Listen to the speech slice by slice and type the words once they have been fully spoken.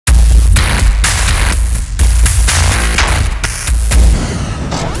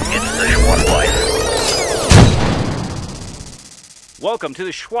Welcome to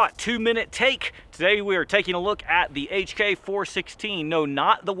the SWAT 2-minute take. Today we are taking a look at the HK416. No,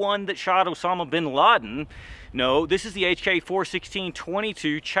 not the one that shot Osama bin Laden. No, this is the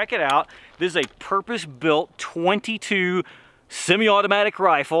HK416-22. Check it out. This is a purpose-built 22 semi-automatic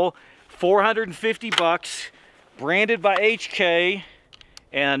rifle, 450 bucks, branded by HK,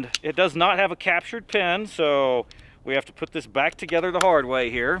 and it does not have a captured pin, so we have to put this back together the hard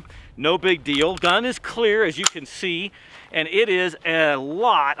way here. No big deal. Gun is clear, as you can see, and it is a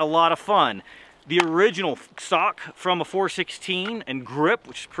lot of fun. The original stock from a 416 and grip,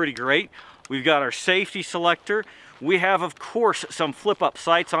 which is pretty great. We've got our safety selector. We have, of course, some flip-up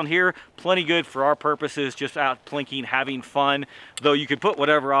sights on here. Plenty good for our purposes, just out plinking, having fun. Though you could put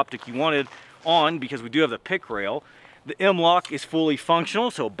whatever optic you wanted on because we do have the pick rail. The M-LOK is fully functional,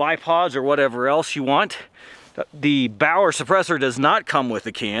 so bipods or whatever else you want. The Bauer suppressor does not come with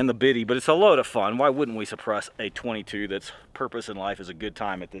the can, the Biddy, but it's a load of fun. Why wouldn't we suppress a 22 that's purpose in life is a good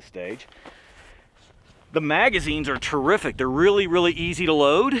time at this stage? The magazines are terrific. They're really easy to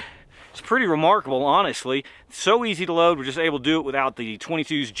load. It's pretty remarkable, honestly. It's so easy to load, we're just able to do it without the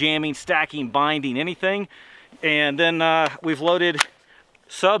 22s jamming, stacking, binding, anything. And then we've loaded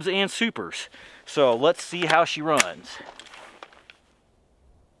subs and supers. So let's see how she runs.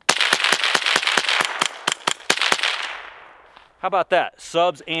 How about that?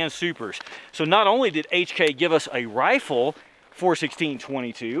 Subs and supers. So not only did HK give us a rifle,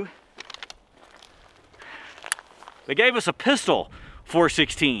 416-22, they gave us a pistol,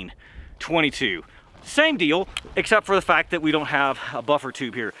 416-22. Same deal, except for the fact that we don't have a buffer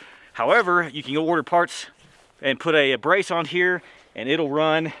tube here. However, you can order parts and put a brace on here, and it'll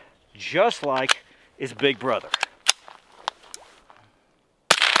run just like its big brother.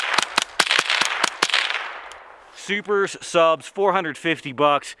 Supers, subs, 450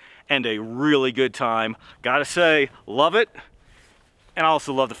 bucks, and a really good time. Gotta say, love it. And I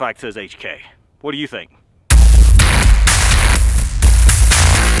also love the fact it says HK. What do you think?